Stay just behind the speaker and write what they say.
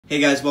Hey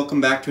guys, welcome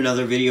back to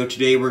another video.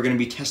 Today we're going to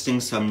be testing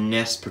some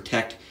Nest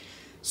Protect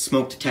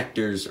smoke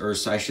detectors, or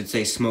I should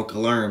say smoke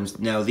alarms.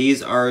 Now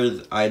these are,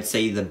 I'd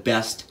say, the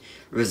best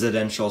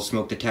residential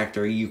smoke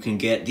detector you can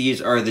get.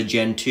 These are the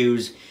Gen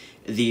 2s.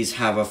 These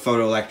have a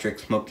photoelectric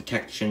smoke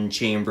detection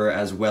chamber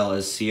as well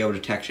as CO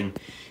detection,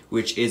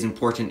 which is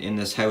important in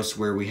this house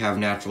where we have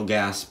natural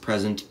gas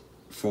present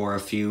for a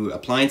few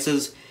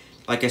appliances.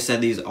 Like I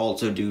said, these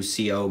also do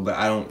CO, but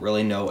I don't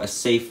really know a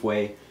safe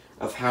way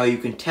of how you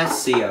can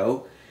test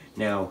CO.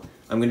 Now,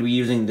 I'm going to be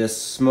using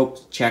this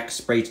smoke check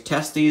spray to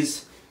test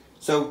these.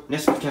 So,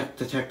 Nest Protect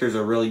detectors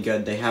are really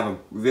good. They have a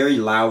very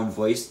loud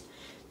voice.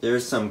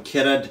 There's some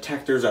Kidde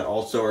detectors that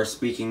also are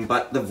speaking,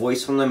 but the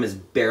voice from them is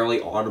barely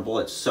audible.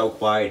 It's so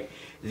quiet.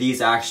 These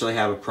actually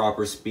have a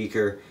proper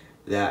speaker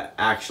that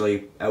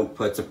actually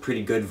outputs a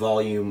pretty good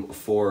volume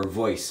for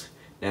voice.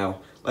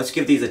 Now, let's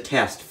give these a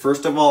test.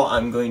 First of all,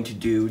 I'm going to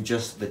do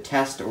just the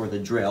test or the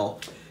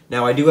drill.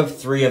 Now, I do have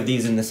 3 of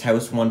these in this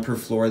house, 1 per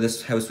floor.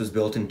 This house was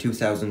built in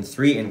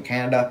 2003 in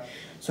Canada,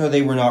 so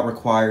they were not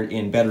required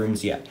in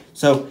bedrooms yet.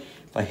 So,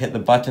 if I hit the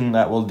button,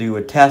 that will do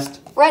a test.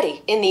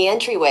 Ready in the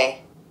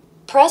entryway.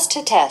 Press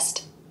to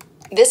test.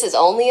 This is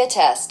only a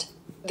test.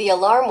 The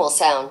alarm will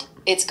sound.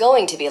 It's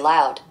going to be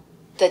loud.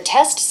 The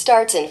test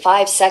starts in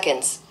 5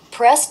 seconds.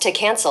 Press to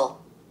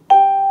cancel.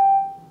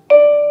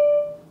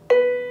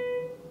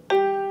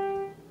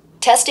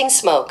 Testing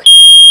smoke.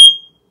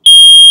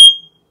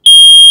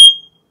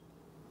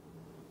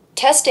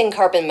 Testing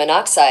carbon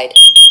monoxide.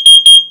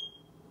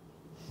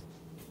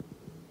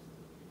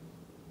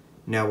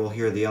 Now we'll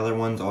hear the other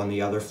ones on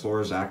the other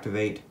floors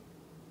activate.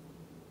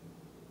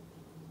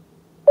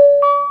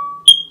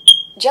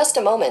 Just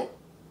a moment.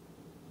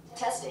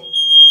 Testing.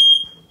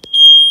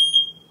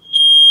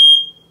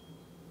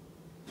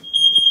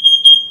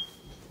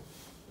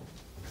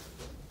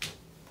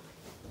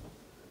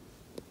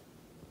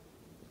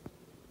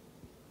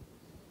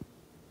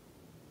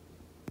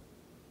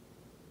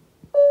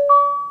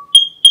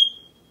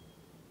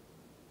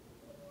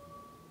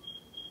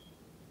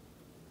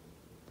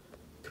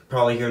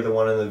 Probably hear the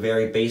one in the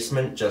very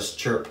basement just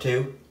chirp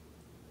too.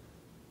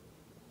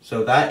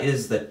 So that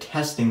is the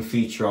testing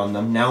feature on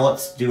them. Now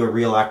let's do a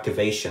real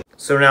activation.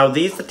 So now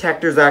these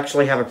detectors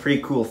actually have a pretty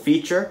cool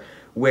feature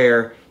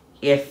where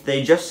if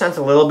they just sense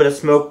a little bit of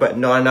smoke but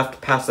not enough to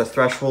pass the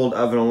threshold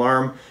of an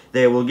alarm,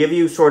 they will give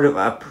you sort of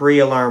a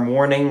pre-alarm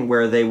warning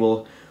where they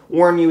will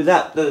warn you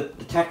that the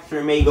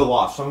detector may go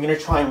off. So I'm going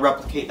to try and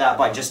replicate that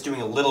by just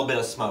doing a little bit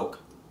of smoke.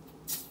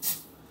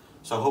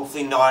 So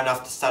hopefully not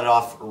enough to set it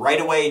off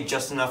right away,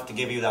 just enough to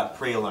give you that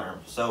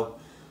pre-alarm. So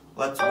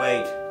let's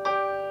wait.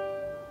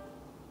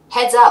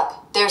 Heads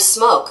up, there's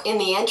smoke in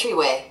the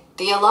entryway.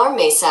 The alarm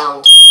may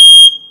sound.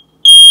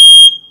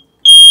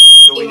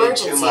 So we did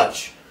too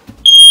much.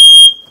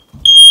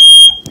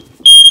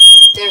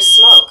 There's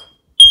smoke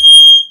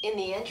in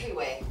the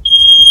entryway.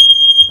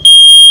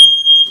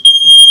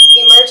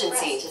 Emergency.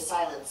 Press to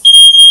silence.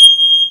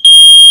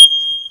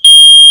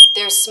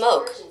 There's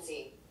smoke.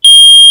 Emergency.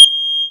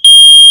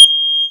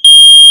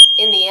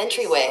 In the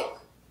entryway.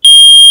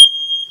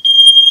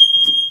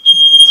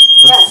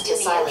 Press to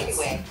silence.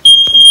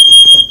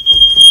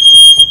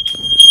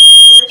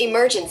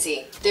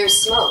 Emergency. There's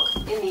smoke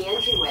in the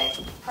entryway.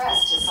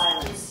 Press to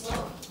silence.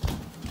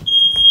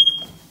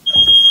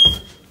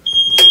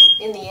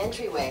 In the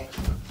entryway.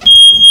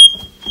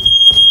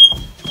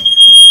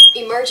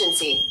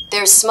 Emergency.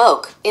 There's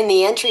smoke in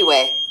the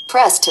entryway.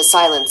 Press to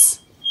silence.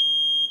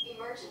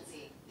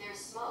 Emergency. There's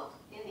smoke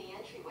in the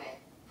entryway.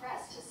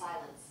 Press to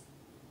silence.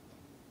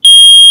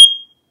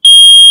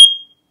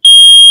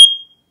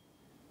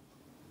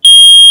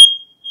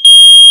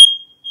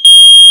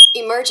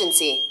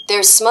 Emergency.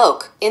 There's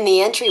smoke in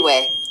the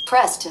entryway.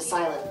 Press to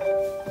silence.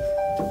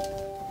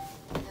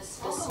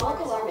 The smoke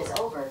alarm is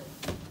over.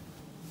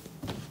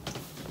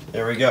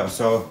 There we go.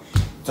 So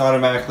it's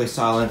automatically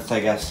silenced, I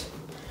guess.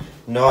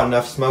 Not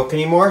enough smoke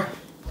anymore.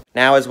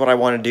 Now is what I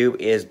want to do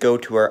is go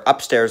to our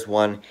upstairs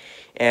one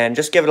and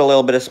just give it a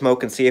little bit of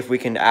smoke and see if we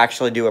can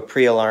actually do a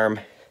pre-alarm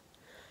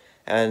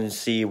and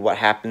see what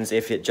happens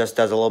if it just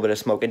does a little bit of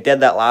smoke. It did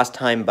that last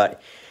time,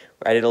 but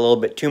I did a little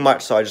bit too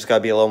much, so I just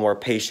gotta be a little more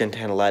patient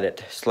and let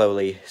it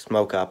slowly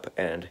smoke up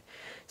and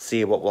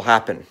see what will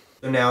happen.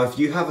 So now, if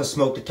you have a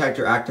smoke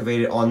detector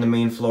activated on the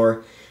main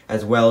floor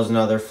as well as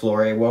another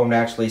floor, it won't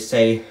actually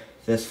say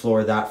this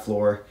floor, that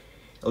floor.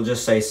 It'll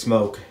just say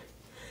smoke.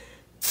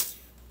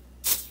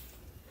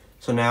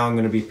 So now I'm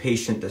gonna be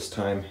patient this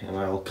time, and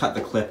I'll cut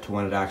the clip to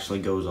when it actually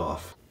goes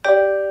off.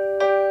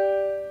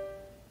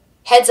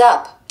 Heads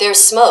up,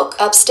 there's smoke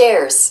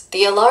upstairs.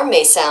 The alarm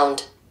may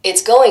sound.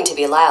 It's going to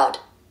be loud.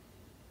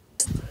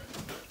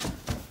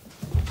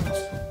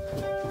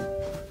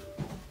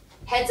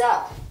 Heads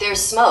up,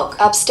 there's smoke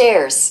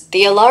upstairs.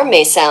 The alarm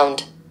may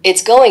sound.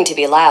 It's going to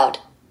be loud.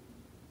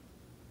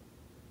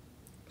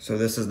 So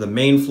this is the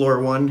main floor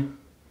one.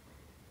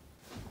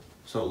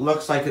 So it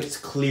looks like it's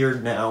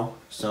cleared now.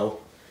 So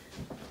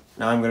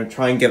now I'm going to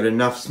try and give it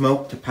enough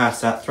smoke to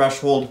pass that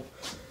threshold.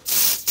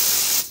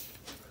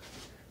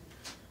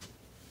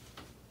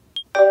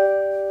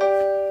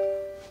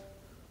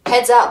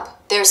 Heads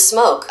up, there's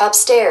smoke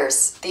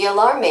upstairs. The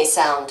alarm may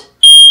sound.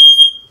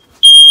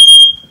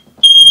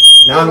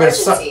 Now I'm going to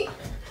Emergency.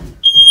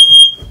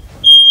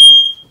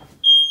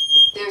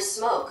 There's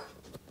smoke.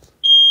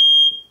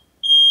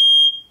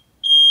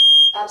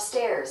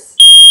 Upstairs.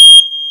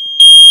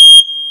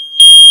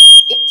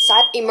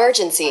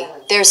 Emergency.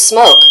 There's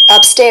smoke.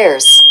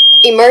 Upstairs.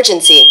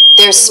 Emergency.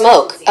 There's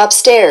smoke.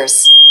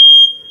 Upstairs.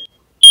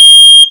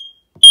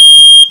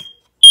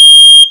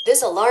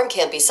 This alarm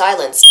can't be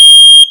silenced.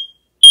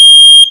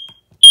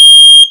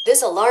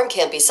 This alarm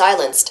can't be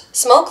silenced.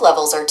 Smoke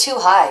levels are too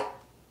high.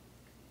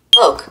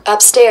 Smoke.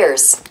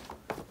 Upstairs.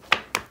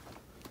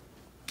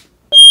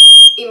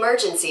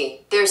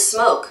 Emergency. There's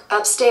smoke.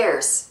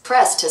 Upstairs.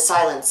 Press to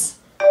silence.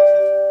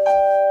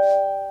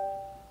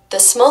 The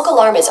smoke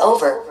alarm is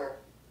over.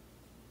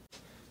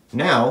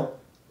 Now,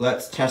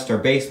 let's test our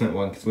basement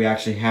one, because we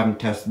actually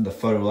haven't tested the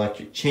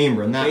photoelectric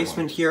chamber in that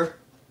basement here.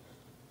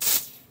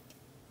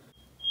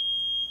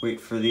 Wait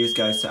for these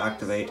guys to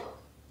activate.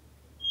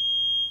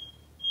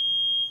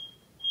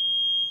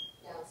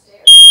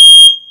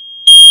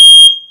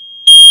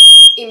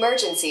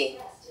 Emergency.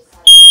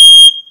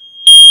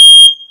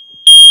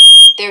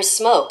 There's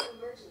smoke.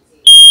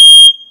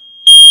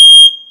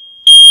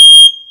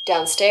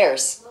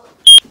 Downstairs.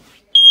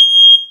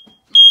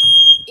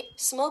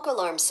 Smoke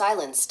alarm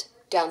silenced.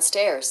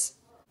 Downstairs.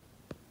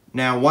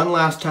 Now, one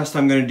last test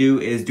I'm going to do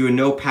is do a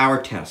no power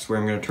test, where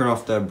I'm going to turn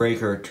off the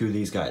breaker to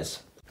these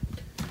guys.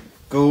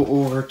 Go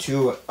over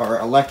to our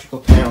electrical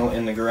panel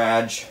in the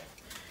garage.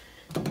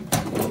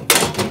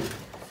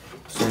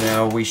 So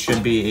now we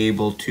should be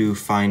able to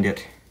find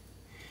it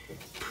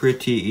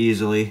pretty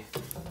easily.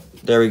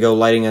 There we go,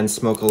 lighting and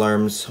smoke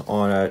alarms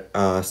on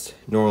a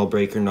normal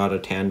breaker, not a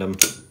tandem.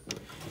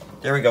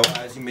 There we go,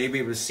 guys. You may be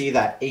able to see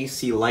that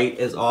AC light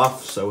is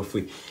off, so if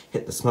we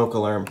hit the smoke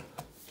alarm.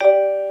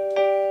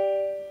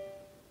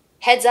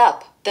 Heads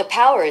up, the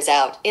power is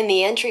out in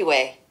the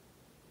entryway.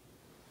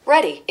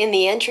 Ready in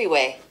the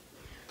entryway.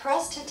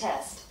 Press to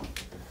test.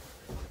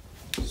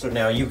 So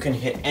now you can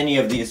hit any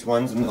of these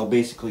ones and they'll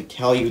basically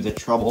tell you the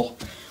trouble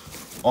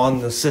on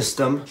the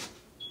system.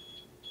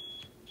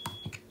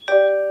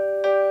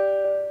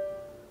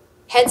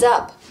 Heads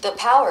up, the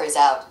power is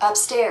out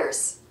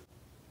upstairs.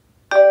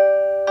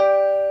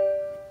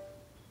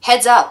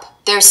 Heads up,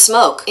 there's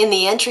smoke in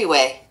the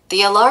entryway.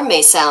 The alarm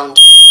may sound.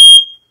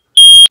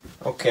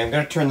 Okay, I'm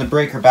going to turn the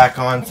breaker back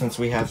on since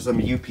we have some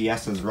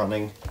UPSs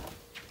running.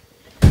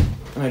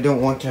 And I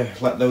don't want to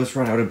let those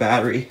run out of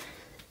battery.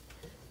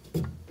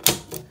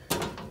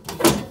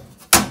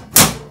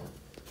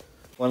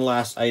 One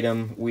last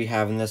item we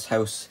have in this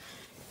house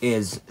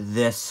is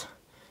this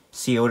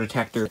CO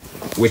detector,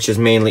 which is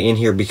mainly in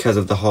here because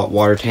of the hot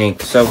water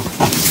tank. So,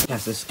 to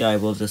test this guy,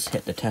 we'll just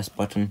hit the test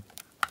button.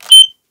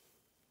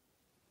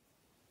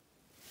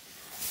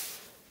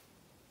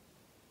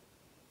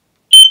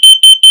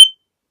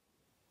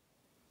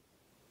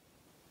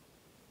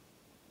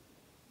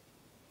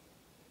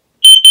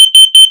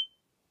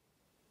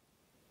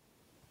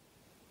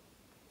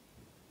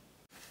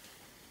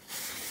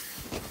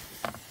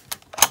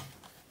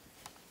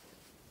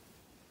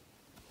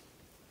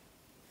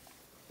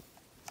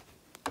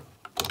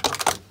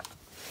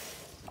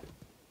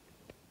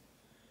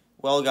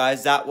 Well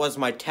guys, that was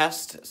my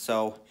test.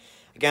 So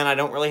again, I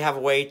don't really have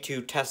a way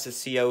to test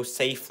the CO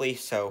safely,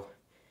 so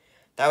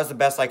that was the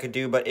best I could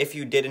do. But if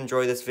you did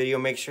enjoy this video,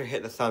 make sure to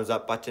hit the thumbs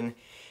up button.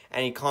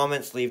 Any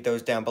comments, leave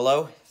those down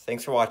below.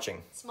 Thanks for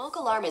watching. Smoke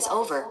alarm is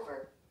over.